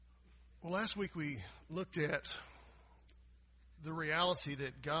Well, last week we looked at the reality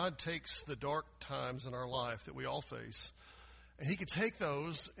that God takes the dark times in our life that we all face, and He can take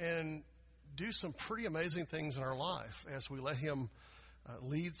those and do some pretty amazing things in our life as we let Him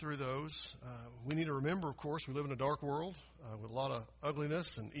lead through those. We need to remember, of course, we live in a dark world with a lot of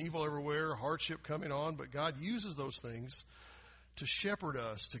ugliness and evil everywhere, hardship coming on, but God uses those things to shepherd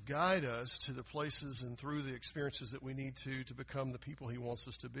us, to guide us to the places and through the experiences that we need to become the people He wants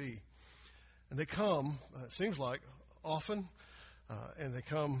us to be. And they come, it seems like, often, and they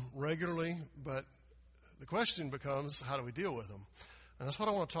come regularly, but the question becomes, how do we deal with them? And that's what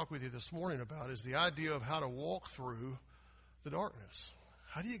I want to talk with you this morning about, is the idea of how to walk through the darkness.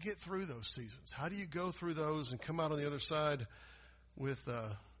 How do you get through those seasons? How do you go through those and come out on the other side with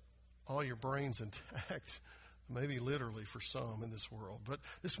all your brains intact? Maybe literally for some in this world. But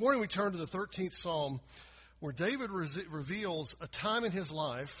this morning we turn to the 13th Psalm, where David reveals a time in his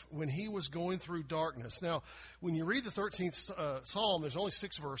life when he was going through darkness. Now, when you read the 13th Psalm, there's only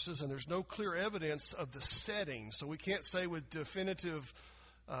 6 verses, and there's no clear evidence of the setting. So we can't say with definitive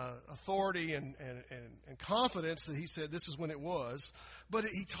authority and confidence that he said this is when it was. But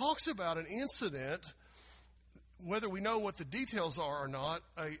he talks about an incident, whether we know what the details are or not,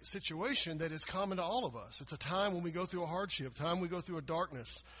 a situation that is common to all of us. It's a time when we go through a hardship, a time we go through a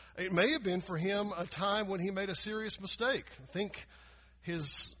darkness. It may have been for him a time when he made a serious mistake. Think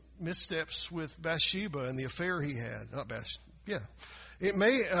his missteps with Bathsheba and the affair he had. It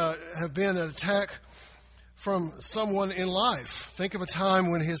may have been an attack from someone in life. Think of a time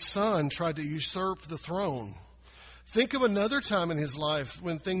when his son tried to usurp the throne. Think of another time in his life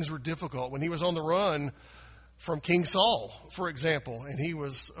when things were difficult, when he was on the run from King Saul, for example, and he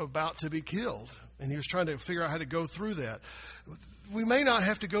was about to be killed, and he was trying to figure out how to go through that. We may not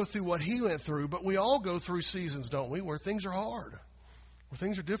have to go through what he went through, but we all go through seasons, don't we, where things are hard, where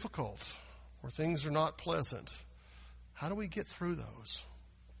things are difficult, where things are not pleasant. How do we get through those?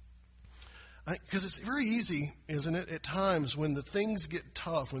 Because it's very easy, isn't it, at times when the things get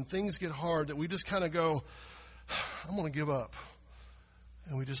tough, when things get hard, that we just kind of go, I'm going to give up.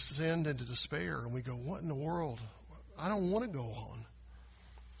 And we just descend into despair, and we go, what in the world? I don't want to go on.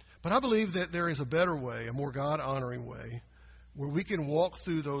 But I believe that there is a better way, a more God-honoring way, where we can walk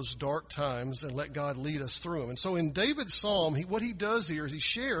through those dark times and let God lead us through them. And so in David's psalm, what he does here is he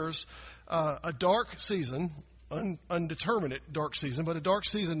shares a dark season, undeterminate dark season, but a dark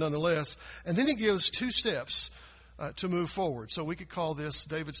season nonetheless. And then he gives 2 steps to move forward. So we could call this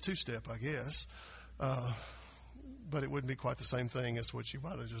David's 2-step, I guess. But it wouldn't be quite the same thing as what you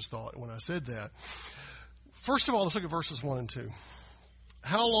might have just thought when I said that. First of all, let's look at verses 1 and 2.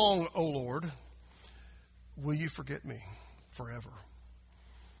 How long, O Lord, will you forget me forever?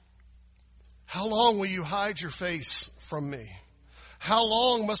 How long will you hide your face from me? How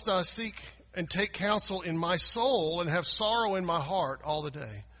long must I seek and take counsel in my soul and have sorrow in my heart all the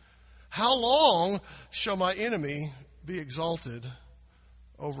day? How long shall my enemy be exalted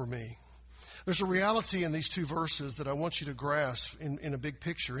over me? There's a reality in these 2 verses that I want you to grasp in a big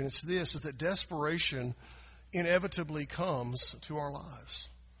picture, and it's this, is that desperation inevitably comes to our lives.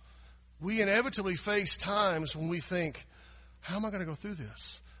 We inevitably face times when we think, how am I going to go through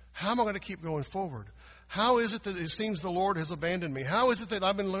this? How am I going to keep going forward? How is it that it seems the Lord has abandoned me? How is it that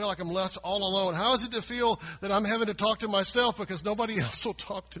I've been like I'm left all alone? How is it to feel that I'm having to talk to myself because nobody else will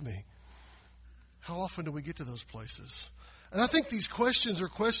talk to me? How often do we get to those places? And I think these questions are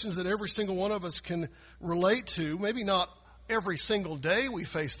questions that every single one of us can relate to. Maybe not every single day we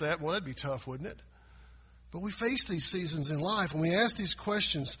face that. Well, that'd be tough, wouldn't it? But we face these seasons in life, and we ask these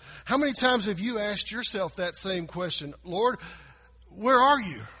questions. How many times have you asked yourself that same question? Lord, where are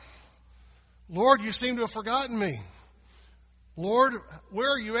you? Lord, you seem to have forgotten me. Lord,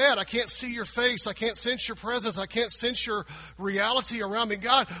 where are you at? I can't see your face. I can't sense your presence. I can't sense your reality around me.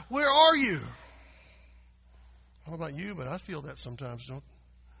 God, where are you? I don't know about you, but I feel that sometimes,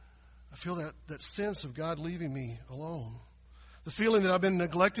 I feel that sense of God leaving me alone. The feeling that I've been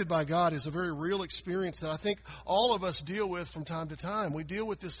neglected by God is a very real experience that I think all of us deal with from time to time. We deal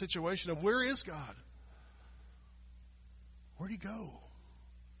with this situation of, where is God? Where'd He go?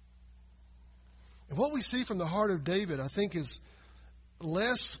 And what we see from the heart of David, I think, is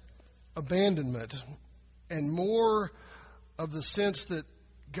less abandonment and more of the sense that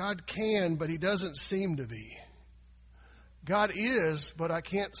God can, but He doesn't seem to be. God is, but I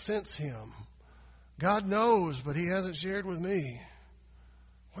can't sense Him. God knows, but He hasn't shared with me.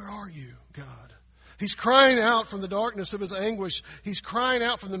 Where are you, God? He's crying out from the darkness of his anguish. He's crying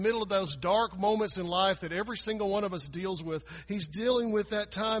out from the middle of those dark moments in life that every single one of us deals with. He's dealing with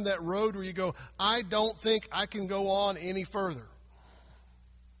that time, that road where you go, I don't think I can go on any further.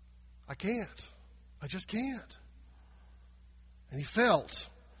 I can't. I just can't. And he felt.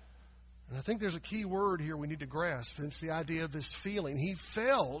 And I think there's a key word here we need to grasp, and it's the idea of this feeling. He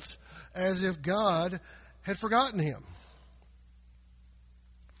felt as if God had forgotten him.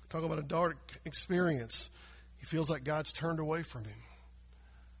 Talking about a dark experience. He feels like God's turned away from him.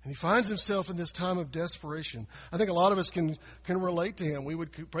 And he finds himself in this time of desperation. I think a lot of us can relate to him. We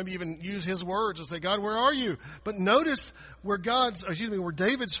would probably even use his words and say, God, where are you? But notice where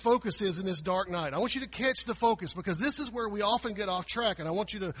David's focus is in this dark night. I want you to catch the focus, because this is where we often get off track. And I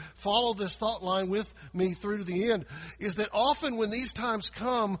want you to follow this thought line with me through to the end, is that often when these times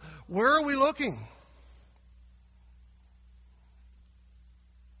come, where are we looking?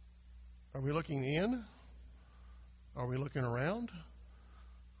 Are we looking in? Are we looking around?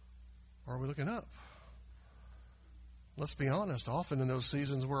 Or are we looking up? Let's be honest. Often in those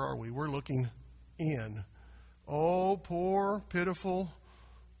seasons, where are we? We're looking in. Oh, poor, pitiful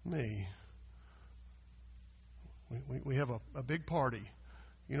me. We have a big party.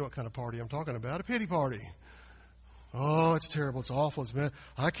 You know what kind of party I'm talking about. A pity party. Oh, it's terrible. It's awful. It's bad.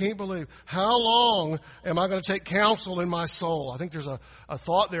 I can't believe. How long am I going to take counsel in my soul? I think there's a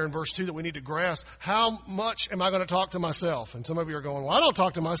thought there in verse 2 that we need to grasp. How much am I going to talk to myself? And some of you are going, well, I don't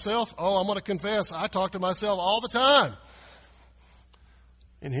talk to myself. Oh, I'm going to confess, I talk to myself all the time.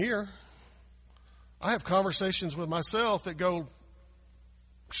 In here, I have conversations with myself that go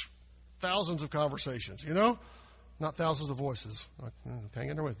thousands of conversations, you know? Not thousands of voices. Hang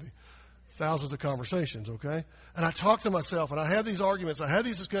in there with me. Thousands of conversations, okay? And I talk to myself, and I have these arguments, I have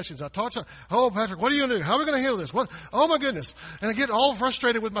these discussions. I talk to, oh, Patrick, what are you going to do? How are we going to handle this? What? Oh, my goodness. And I get all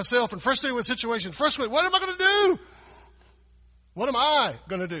frustrated with myself and frustrated with situations. Frustrated. What am I going to do? What am I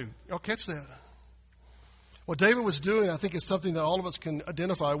going to do? Y'all catch that? What David was doing, I think, is something that all of us can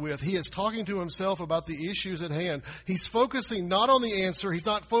identify with. He is talking to himself about the issues at hand. He's focusing not on the answer. He's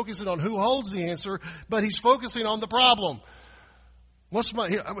not focusing on who holds the answer, but he's focusing on the problem.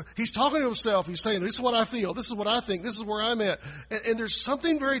 He's talking to himself. He's saying, this is what I feel. This is what I think. This is where I'm at. And there's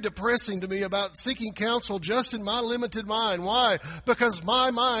something very depressing to me about seeking counsel just in my limited mind. Why? Because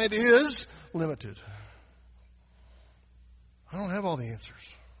my mind is limited. I don't have all the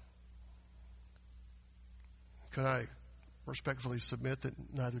answers. Can I respectfully submit that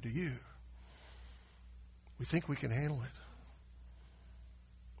neither do you? We think we can handle it.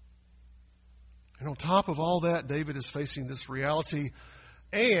 And on top of all that, David is facing this reality.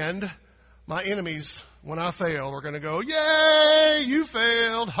 And my enemies, when I fail, are going to go, yay, you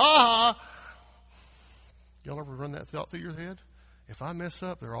failed, ha ha. Y'all ever run that thought through your head? If I mess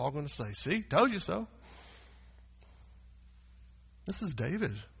up, they're all going to say, see, told you so. This is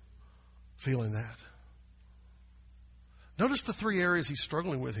David feeling that. Notice the three areas he's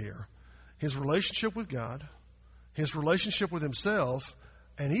struggling with here. His relationship with God, his relationship with himself,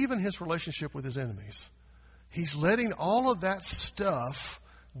 and even his relationship with his enemies. He's letting all of that stuff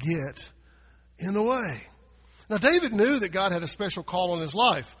get in the way. Now, David knew that God had a special call on his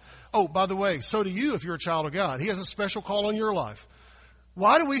life. Oh, by the way, so do you if you're a child of God. He has a special call on your life.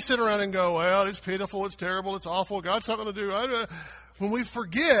 Why do we sit around and go, well, it's pitiful, it's terrible, it's awful, God's not going to do? When we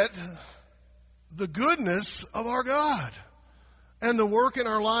forget the goodness of our God and the work in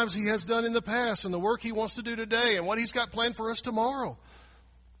our lives he has done in the past and the work he wants to do today and what he's got planned for us tomorrow.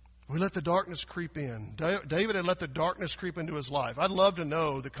 We let the darkness creep in. David had let the darkness creep into his life. I'd love to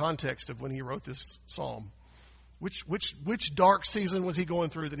know the context of when he wrote this psalm. Which dark season was he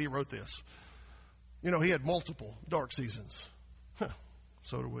going through that he wrote this? You know, he had multiple dark seasons.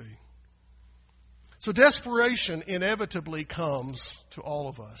 So do we. So desperation inevitably comes to all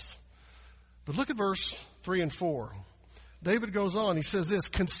of us. But look at verse 3 and 4. David goes on. He says this,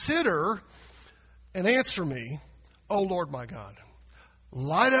 consider and answer me, O Lord my God.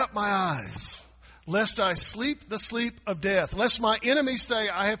 Light up my eyes, lest I sleep the sleep of death, lest my enemies say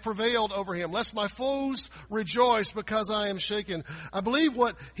I have prevailed over him, lest my foes rejoice because I am shaken. I believe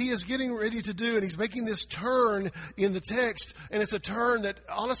what he is getting ready to do, and he's making this turn in the text, and it's a turn that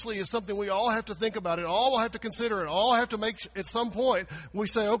honestly is something we all have to think about, and all will have to consider, and all have to make at some point. We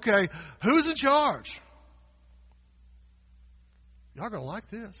say, okay, who's in charge? Y'all are going to like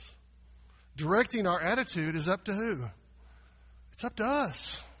this. Directing our attitude is up to who? It's up to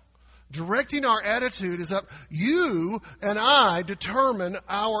us. Directing our attitude is up. You and I determine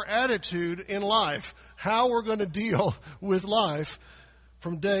our attitude in life, how we're going to deal with life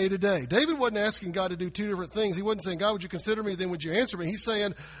from day to day. David wasn't asking God to do two different things. He wasn't saying, God, would you consider me? Then would you answer me? He's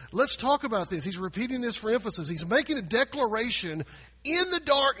saying, let's talk about this. He's repeating this for emphasis. He's making a declaration in the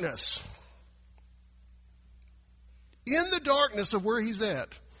darkness. In the darkness of where he's at.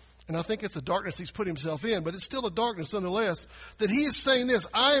 and I think it's a darkness he's put himself in, but it's still a darkness nonetheless, that he is saying this: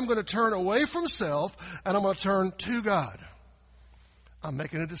 I am going to turn away from self, and I'm going to turn to God. I'm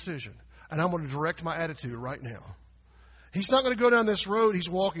making a decision, and I'm going to direct my attitude right now. He's not going to go down this road he's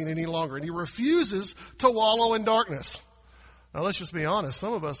walking any longer, and he refuses to wallow in darkness. Now, let's just be honest.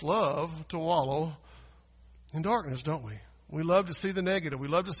 Some of us love to wallow in darkness, don't we? We love to see the negative. We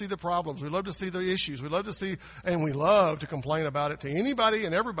love to see the problems. We love to see the issues. We love to see, and we love to complain about it to anybody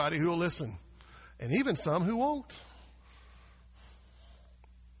and everybody who will listen, and even some who won't.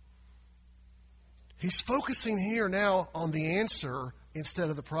 He's focusing here now on the answer instead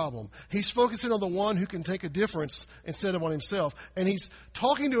of the problem. He's focusing on the one who can take a difference instead of on himself. And he's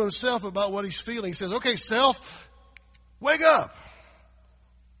talking to himself about what he's feeling. He says, okay, self, wake up.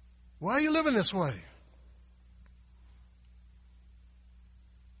 Why are you living this way?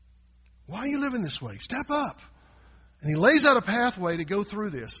 Why are you living this way? Step up. And he lays out a pathway to go through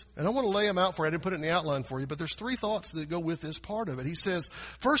this. And I want to lay them out for you. I didn't put it in the outline for you, but there's 3 thoughts that go with this part of it. He says,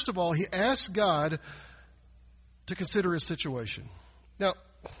 first of all, he asks God to consider his situation. Now,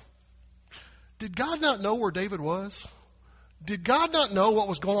 did God not know where David was? Did God not know what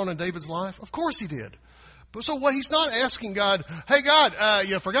was going on in David's life? Of course he did. But so what? He's not asking God, hey God,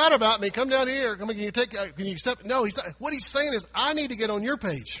 you forgot about me. Come down here. Can you step? No, he's not. What he's saying is, I need to get on your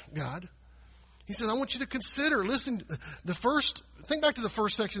page, God. He says, I want you to consider, listen, think back to the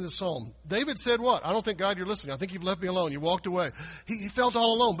first section of the Psalm. David said what? I don't think, God, you're listening. I think you've left me alone. You walked away. He felt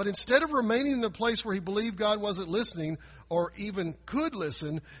all alone. But instead of remaining in the place where he believed God wasn't listening or even could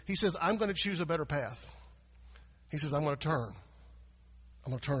listen, he says, I'm going to choose a better path. He says, I'm going to turn.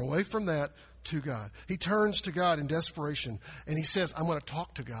 I'm going to turn away from that to God. He turns to God in desperation, and he says, I'm going to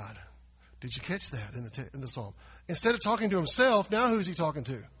talk to God. Did you catch that in the Psalm? Instead of talking to himself, now who's he talking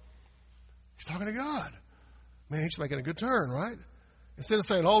to? He's talking to God. Man, he's making a good turn, right? Instead of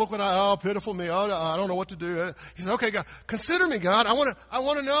saying, oh, look what pitiful me. Oh, I don't know what to do. He says, okay, God, consider me, God. I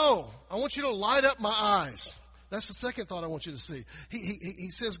want to know. I want you to light up my eyes. That's the second thought I want you to see.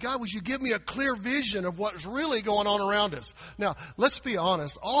 He says, God, would you give me a clear vision of what's really going on around us? Now, let's be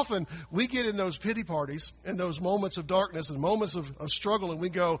honest. Often we get in those pity parties, in those moments of darkness and moments of struggle, and we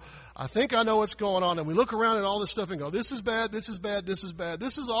go, I think I know what's going on. And we look around at all this stuff and go, this is bad, this is bad, this is bad,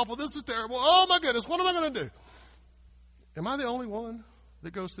 this is awful, this is terrible. Oh, my goodness, what am I going to do? Am I the only one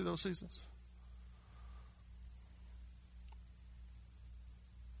that goes through those seasons?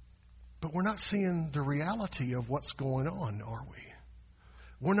 But we're not seeing the reality of what's going on, are we?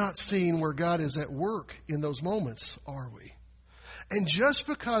 We're not seeing where God is at work in those moments, are we? And just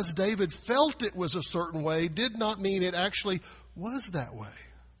because David felt it was a certain way did not mean it actually was that way.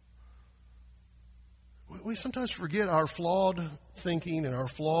 We sometimes forget our flawed thinking and our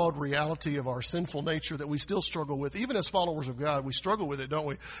flawed reality of our sinful nature that we still struggle with. Even as followers of God, we struggle with it, don't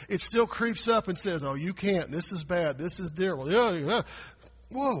we? It still creeps up and says, oh, you can't. This is bad. This is terrible. Yeah.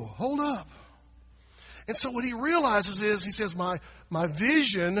 Whoa, hold up. And so what he realizes is, he says, my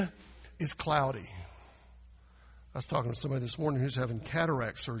vision is cloudy. I was talking to somebody this morning who's having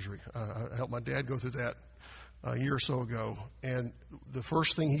cataract surgery. I helped my dad go through that a year or so ago. And the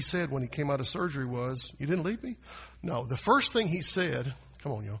first thing he said when he came out of surgery was, you didn't leave me? No, the first thing he said,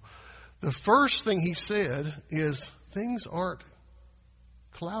 come on, y'all. The first thing he said is, things aren't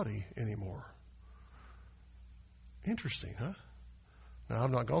cloudy anymore. Interesting, huh? Now, I've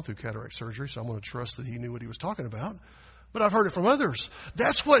not gone through cataract surgery, so I'm going to trust that he knew what he was talking about. But I've heard it from others.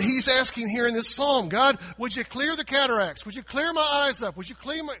 That's what he's asking here in this psalm. God, would you clear the cataracts? Would you clear my eyes up? Would you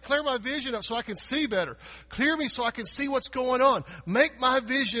clear my vision up so I can see better? Clear me so I can see what's going on. Make my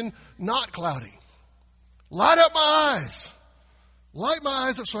vision not cloudy. Light up my eyes. Light my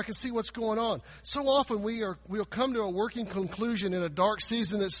eyes up so I can see what's going on. So often we'll come to a working conclusion in a dark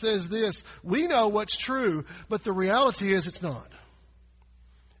season that says this: we know what's true, but the reality is it's not.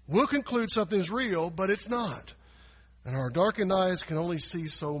 We'll conclude something's real, but it's not. And our darkened eyes can only see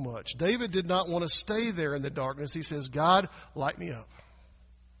so much. David did not want to stay there in the darkness. He says, God, light me up.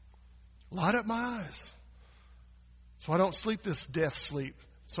 Light up my eyes so I don't sleep this death sleep,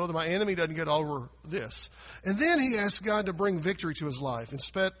 so that my enemy doesn't get over this. And then he asks God to bring victory to his life in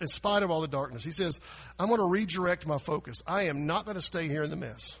spite of all the darkness. He says, I'm going to redirect my focus. I am not going to stay here in the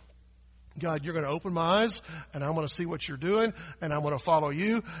mess. God, you're going to open my eyes, and I'm going to see what you're doing, and I'm going to follow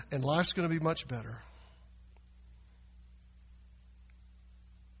you, and life's going to be much better.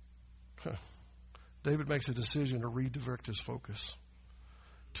 David makes a decision to redirect his focus,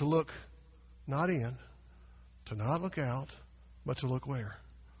 to look not in, to not look out, but to look where?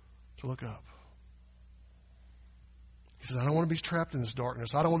 To look up. He says, I don't want to be trapped in this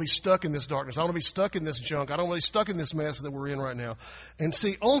darkness. I don't want to be stuck in this darkness. I don't want to be stuck in this junk. I don't want to be stuck in this mess that we're in right now. And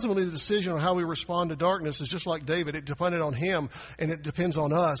see, ultimately the decision on how we respond to darkness is just like David. It depended on him, and it depends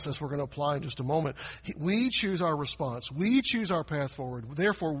on us, as we're going to apply in just a moment. We choose our response. We choose our path forward.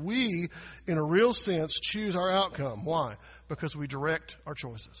 Therefore, we, in a real sense, choose our outcome. Why? Because we direct our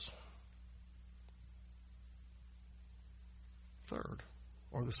choices. Third,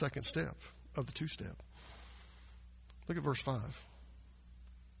 or the second step of the two-step. Look at verse 5.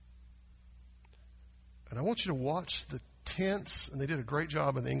 And I want you to watch the tense, and they did a great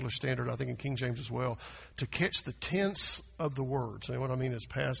job in the English Standard, I think in King James as well, to catch the tense of the words. And what I mean is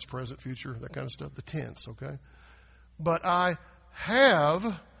past, present, future, that kind of stuff. The tense, okay? But I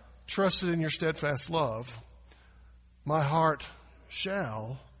have trusted in your steadfast love. My heart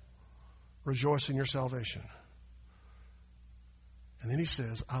shall rejoice in your salvation. And then he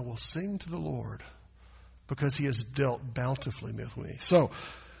says, I will sing to the Lord, because he has dealt bountifully with me. So,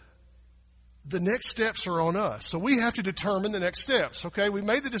 the next steps are on us. So we have to determine the next steps, okay? We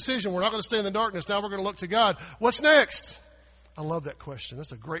made the decision. We're not going to stay in the darkness. Now we're going to look to God. What's next? I love that question.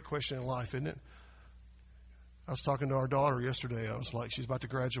 That's a great question in life, isn't it? I was talking to our daughter yesterday. I was like, she's about to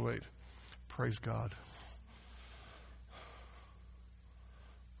graduate. Praise God.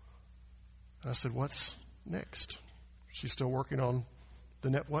 And I said, what's next? She's still working on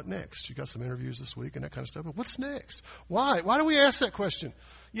what next? She got some interviews this week and that kind of stuff. But what's next? Why? Why do we ask that question?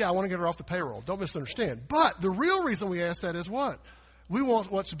 Yeah, I want to get her off the payroll. Don't misunderstand. But the real reason we ask that is what? We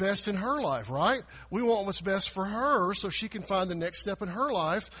want what's best in her life, right? We want what's best for her so she can find the next step in her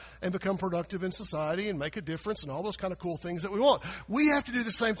life and become productive in society and make a difference and all those kind of cool things that we want. We have to do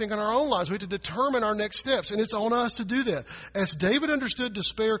the same thing in our own lives. We have to determine our next steps, and it's on us to do that. As David understood,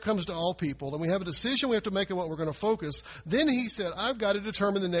 despair comes to all people, and we have a decision we have to make on what we're going to focus. Then he said, I've got to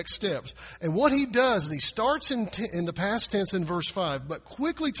determine the next steps. And what he does is he starts in the past tense in verse 5, but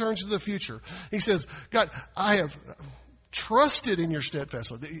quickly turns to the future. He says, God, I have trusted in your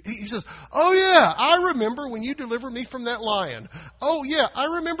steadfast love. He says, oh yeah, I remember when you delivered me from that lion. Oh yeah,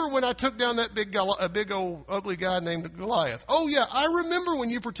 I remember when I took down that big old ugly guy named Goliath. Oh yeah, I remember when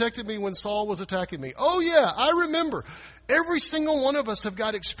you protected me when Saul was attacking me. Oh yeah, I remember. Every single one of us have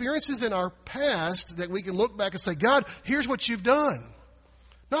got experiences in our past that we can look back and say, God, here's what you've done.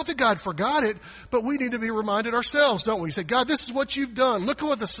 Not that God forgot it, but we need to be reminded ourselves, don't we? Say, God, this is what you've done. Look at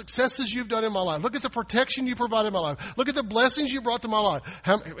what the successes you've done in my life. Look at the protection you provided in my life. Look at the blessings you brought to my life.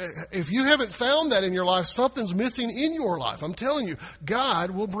 If you haven't found that in your life, something's missing in your life. I'm telling you,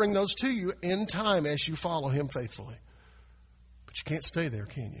 God will bring those to you in time as you follow him faithfully. But you can't stay there,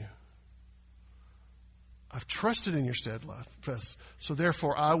 can you? I've trusted in your steadfast, so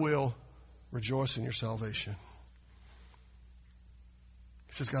therefore I will rejoice in your salvation.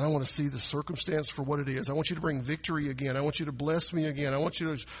 He says, God, I want to see the circumstance for what it is. I want you to bring victory again. I want you to bless me again. I want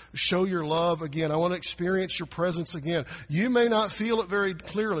you to show your love again. I want to experience your presence again. You may not feel it very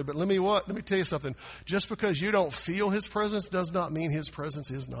clearly, but let me tell you something. Just because you don't feel his presence does not mean his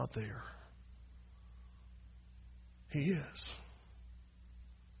presence is not there. He is.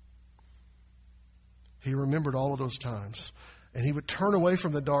 He remembered all of those times. And he would turn away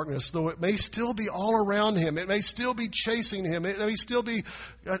from the darkness, though it may still be all around him. It may still be chasing him. It may still be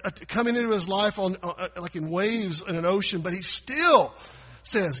coming into his life on like in waves in an ocean. But he still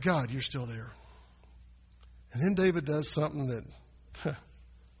says, God, you're still there. And then David does something that a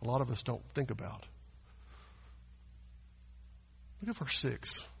lot of us don't think about. Look at verse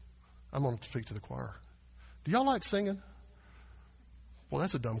 6. I'm going to speak to the choir. Do y'all like singing? Well,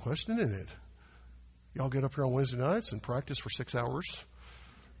 that's a dumb question, isn't it? Y'all get up here on Wednesday nights and practice for 6 hours?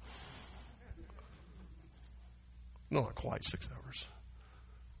 No, not quite 6 hours.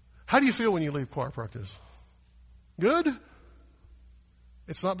 How do you feel when you leave choir practice? Good?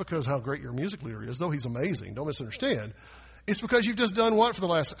 It's not because how great your music leader is, though he's amazing. Don't misunderstand. It's because you've just done what for the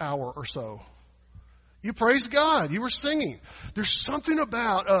last hour or so? You praised God. You were singing. There's something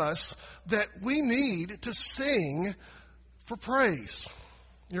about us that we need to sing for praise.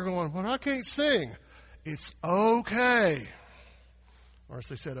 You're going, well, I can't sing. It's okay. Or as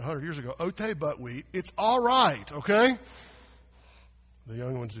they said 100 years ago, ote buckwheat. It's all right, okay? The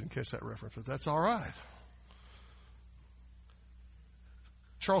young ones didn't catch that reference, but that's all right.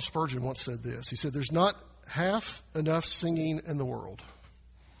 Charles Spurgeon once said this. He said, there's not half enough singing in the world.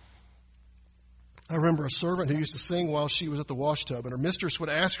 I remember a servant who used to sing while she was at the wash tub, and her mistress would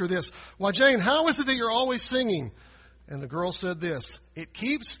ask her this, why, Jane, how is it that you're always singing? And the girl said this, it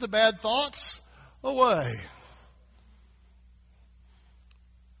keeps the bad thoughts away.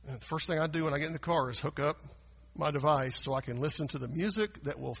 And the first thing I do when I get in the car is hook up my device so I can listen to the music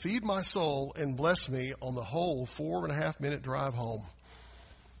that will feed my soul and bless me on the whole 4.5-minute drive home.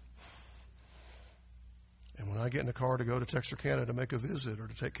 And when I get in the car to go to Texarkana to make a visit or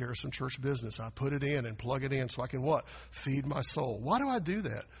to take care of some church business, I put it in and plug it in so I can what? Feed my soul. Why do I do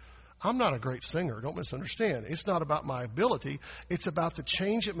that? I'm not a great singer. Don't misunderstand. It's not about my ability. It's about the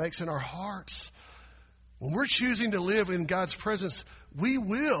change it makes in our hearts. When we're choosing to live in God's presence, we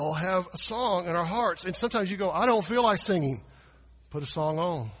will have a song in our hearts. And sometimes you go, I don't feel like singing. Put a song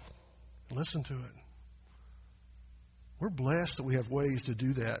on. Listen to it. We're blessed that we have ways to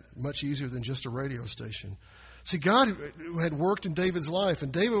do that much easier than just a radio station. See, God had worked in David's life,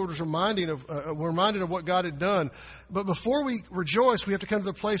 and David was reminded of what God had done. But before we rejoice, we have to come to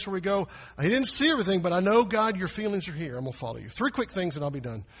the place where we go, I didn't see everything, but I know, God, your feelings are here. I'm going to follow you. 3 quick things and I'll be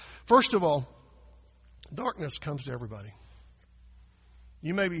done. First of all, darkness comes to everybody.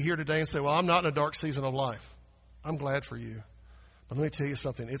 You may be here today and say, well, I'm not in a dark season of life. I'm glad for you. But let me tell you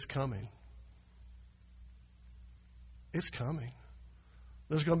something. It's coming. It's coming.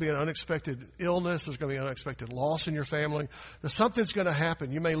 There's going to be an unexpected illness. There's going to be an unexpected loss in your family. Something's going to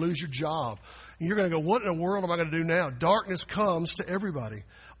happen. You may lose your job. And you're going to go, what in the world am I going to do now? Darkness comes to everybody.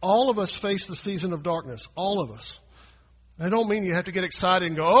 All of us face the season of darkness. All of us. I don't mean you have to get excited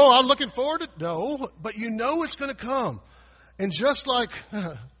and go, oh, I'm looking forward to it. No, but you know it's going to come. And just like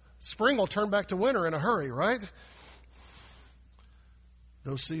spring will turn back to winter in a hurry, right?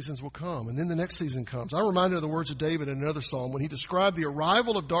 Those seasons will come. And then the next season comes. I'm reminded of the words of David in another psalm when he described the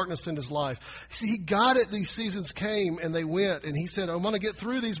arrival of darkness in his life. See, he got it. These seasons came and they went. And he said, I'm going to get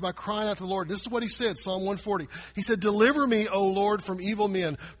through these by crying out to the Lord. This is what he said, Psalm 140. He said, deliver me, O Lord, from evil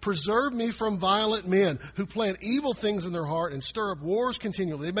men. Preserve me from violent men who plan evil things in their heart and stir up wars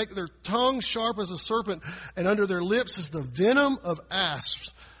continually. They make their tongue sharp as a serpent, and under their lips is the venom of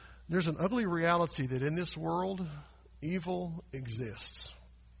asps. There's an ugly reality that in this world, evil exists.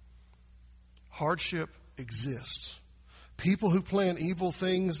 Hardship exists. People who plan evil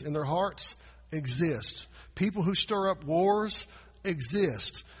things in their hearts exist. People who stir up wars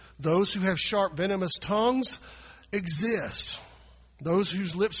exist. Those who have sharp, venomous tongues exist. Those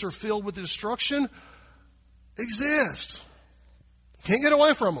whose lips are filled with destruction exist. Can't get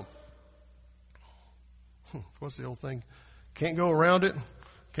away from them. What's the old thing? Can't go around it.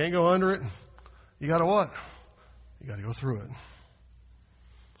 Can't go under it. You got to what? You got to go through it.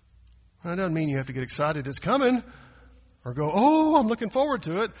 That doesn't mean you have to get excited it's coming or go, oh, I'm looking forward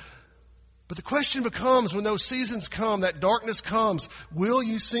to it. But the question becomes, when those seasons come, that darkness comes, will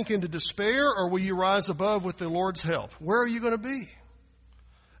you sink into despair or will you rise above with the Lord's help? Where are you going to be?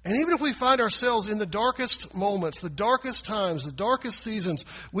 And even if we find ourselves in the darkest moments, the darkest times, the darkest seasons,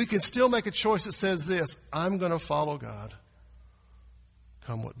 we can still make a choice that says this: I'm going to follow God,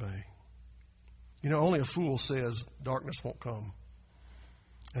 come what may. You know, only a fool says darkness won't come.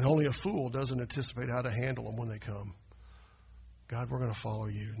 And only a fool doesn't anticipate how to handle them when they come. God, we're going to follow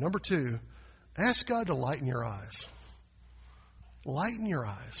you. Number 2, ask God to lighten your eyes. Lighten your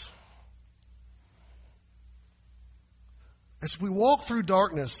eyes. As we walk through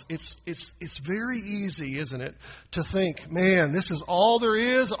darkness, it's very easy, isn't it, to think, man, this is all there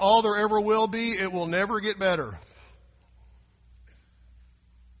is, all there ever will be. It will never get better.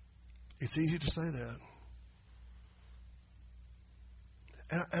 It's easy to say that.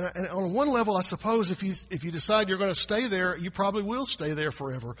 And on one level, I suppose if you decide you're going to stay there, you probably will stay there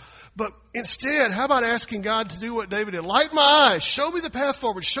forever. But instead, how about asking God to do what David did? Light my eyes. Show me the path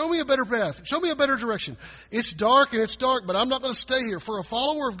forward. Show me a better path. Show me a better direction. It's dark, but I'm not going to stay here. For a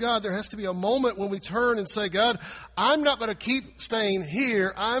follower of God, there has to be a moment when we turn and say, God, I'm not going to keep staying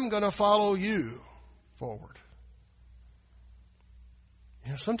here. I'm going to follow you forward.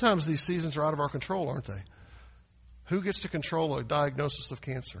 You know, sometimes these seasons are out of our control, aren't they? Who gets to control a diagnosis of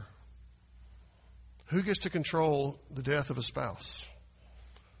cancer? Who gets to control the death of a spouse?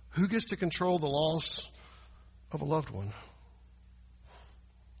 Who gets to control the loss of a loved one?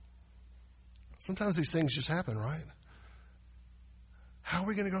 Sometimes these things just happen, right? How are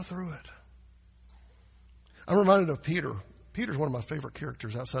we going to go through it? I'm reminded of Peter. Peter's one of my favorite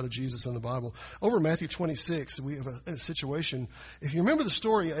characters outside of Jesus in the Bible. Over in Matthew 26, we have a situation. If you remember the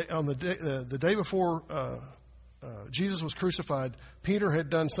story on the day before Jesus was crucified, Peter had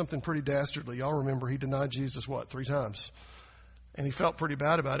done something pretty dastardly. Y'all remember he denied Jesus, 3 times? And he felt pretty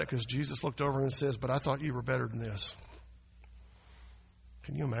bad about it because Jesus looked over and says, but I thought you were better than this.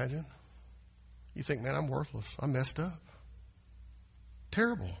 Can you imagine? You think, man, I'm worthless. I'm messed up.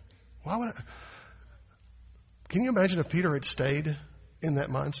 Terrible. Why would I? Can you imagine if Peter had stayed in that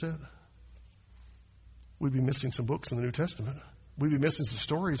mindset? We'd be missing some books in the New Testament. We'd be missing some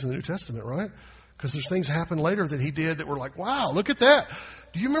stories in the New Testament, right? Because there's things happen later that he did that were like, wow, look at that.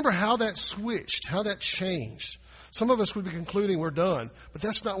 Do you remember how that switched, how that changed? Some of us would be concluding we're done, but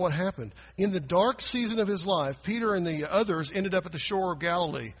that's not what happened. In the dark season of his life, Peter and the others ended up at the shore of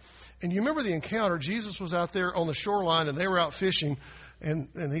Galilee. And you remember the encounter. Jesus was out there on the shoreline, and they were out fishing. And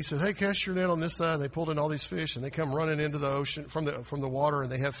he said, hey, cast your net on this side. And they pulled in all these fish, and they come running into the ocean from the water,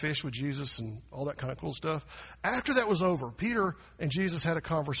 and they have fish with Jesus and all that kind of cool stuff. After that was over, Peter and Jesus had a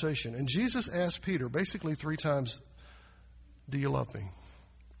conversation. And Jesus asked Peter basically 3 times, do you love me?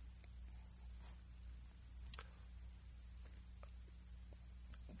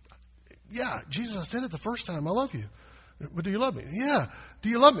 Yeah, Jesus, I said it the first time. I love you. But do you love me? Yeah. Do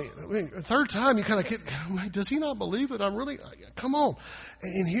you love me? I mean, a third time, you kind of get, does he not believe it? Come on.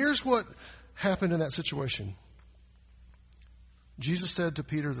 And here's what happened in that situation. Jesus said to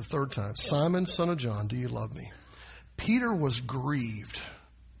Peter the third time, Simon, son of John, do you love me? Peter was grieved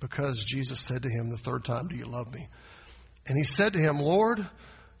because Jesus said to him the third time, do you love me? And he said to him, Lord,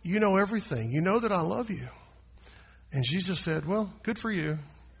 you know everything. You know that I love you. And Jesus said, well, good for you.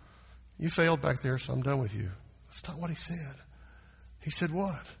 You failed back there, so I'm done with you. That's not what he said. He said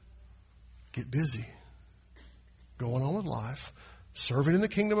what? Get busy. Going on with life, serving in the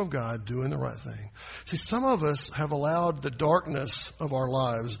kingdom of God, doing the right thing. See, some of us have allowed the darkness of our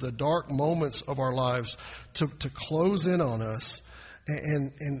lives, the dark moments of our lives to close in on us.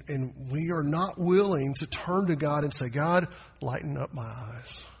 And we are not willing to turn to God and say, God, lighten up my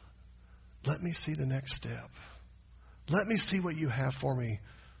eyes. Let me see the next step. Let me see what you have for me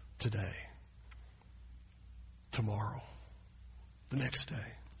today, tomorrow, the next day.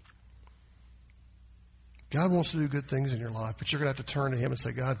 God wants to do good things in your life, but you're going to have to turn to him and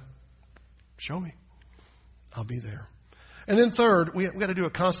say, God, show me. I'll be there. And then third, we've got to do a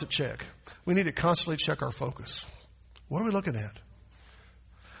constant check. We need to constantly check our focus. What are we looking at?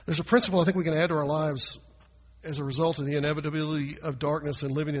 There's a principle I think we can add to our lives as a result of the inevitability of darkness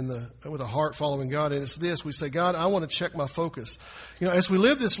and living with a heart following God. And it's this. We say, God, I want to check my focus. You know, as we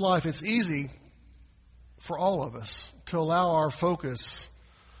live this life, it's easy for all of us to allow our focus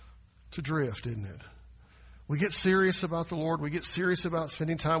to drift, isn't it? We get serious about the Lord. We get serious about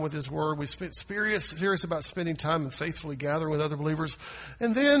spending time with his word. We get serious about spending time and faithfully gathering with other believers.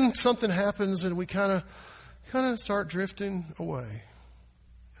 And then something happens and we kind of start drifting away.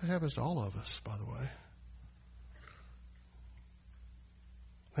 It happens to all of us, by the way.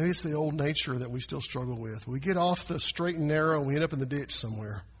 Maybe it's the old nature that we still struggle with. We get off the straight and narrow and we end up in the ditch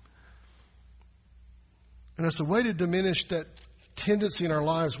somewhere. And it's a way to diminish that tendency in our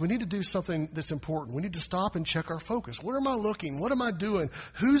lives. We need to do something that's important. We need to stop and check our focus. Where am I looking? What am I doing?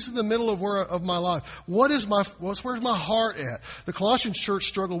 Who's in the middle of my life? Where's my heart at? The Colossians church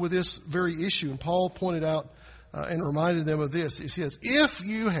struggled with this very issue, and Paul pointed out and reminded them of this. He says, if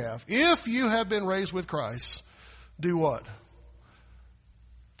you have been raised with Christ, do what?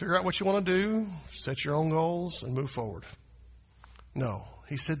 Figure out what you want to do, set your own goals, and move forward. No.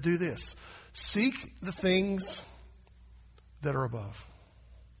 He said, do this. Seek the things that are above.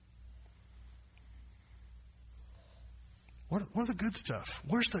 What are the good stuff?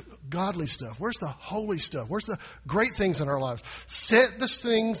 Where's the godly stuff? Where's the holy stuff? Where's the great things in our lives? Seek the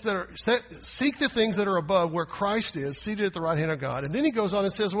things that are above where Christ is, seated at the right hand of God. And then he goes on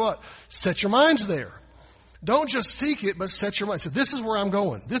and says what? Set your minds there. Don't just seek it, but set your mind. So this is where I'm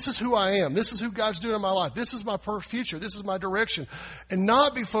going. This is who I am. This is who God's doing in my life. This is my future. This is my direction. And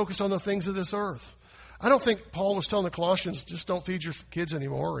not be focused on the things of this earth. I don't think Paul was telling the Colossians, just don't feed your kids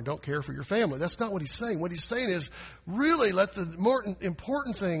anymore and don't care for your family. That's not what he's saying. What he's saying is really let the more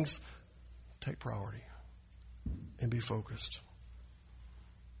important things take priority and be focused.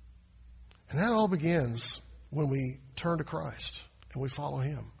 And that all begins when we turn to Christ and we follow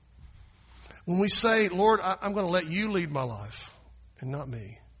him. When we say, Lord, I'm going to let you lead my life and not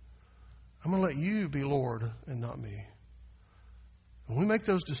me. I'm going to let you be Lord and not me. When we make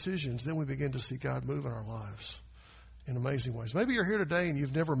those decisions, then we begin to see God move in our lives in amazing ways. Maybe you're here today and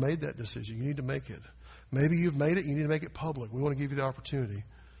you've never made that decision. You need to make it. Maybe you've made it. You need to make it public. We want to give you the opportunity.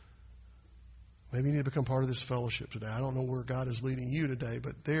 Maybe you need to become part of this fellowship today. I don't know where God is leading you today,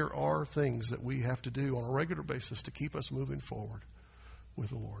 but there are things that we have to do on a regular basis to keep us moving forward with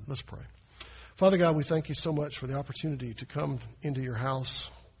the Lord. Let's pray. Father God, we thank you so much for the opportunity to come into your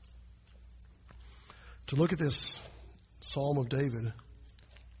house, to look at this Psalm of David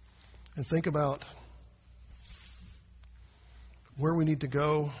and think about where we need to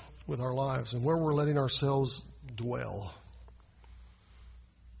go with our lives and where we're letting ourselves dwell.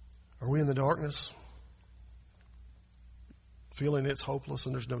 Are we in the darkness, feeling it's hopeless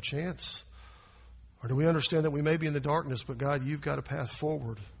and there's no chance? Or do we understand that we may be in the darkness, but God, you've got a path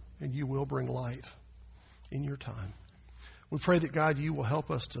forward and you will bring light in your time. We pray that, God, you will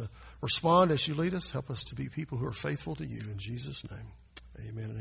help us to respond as you lead us. Help us to be people who are faithful to you. In Jesus' name, amen.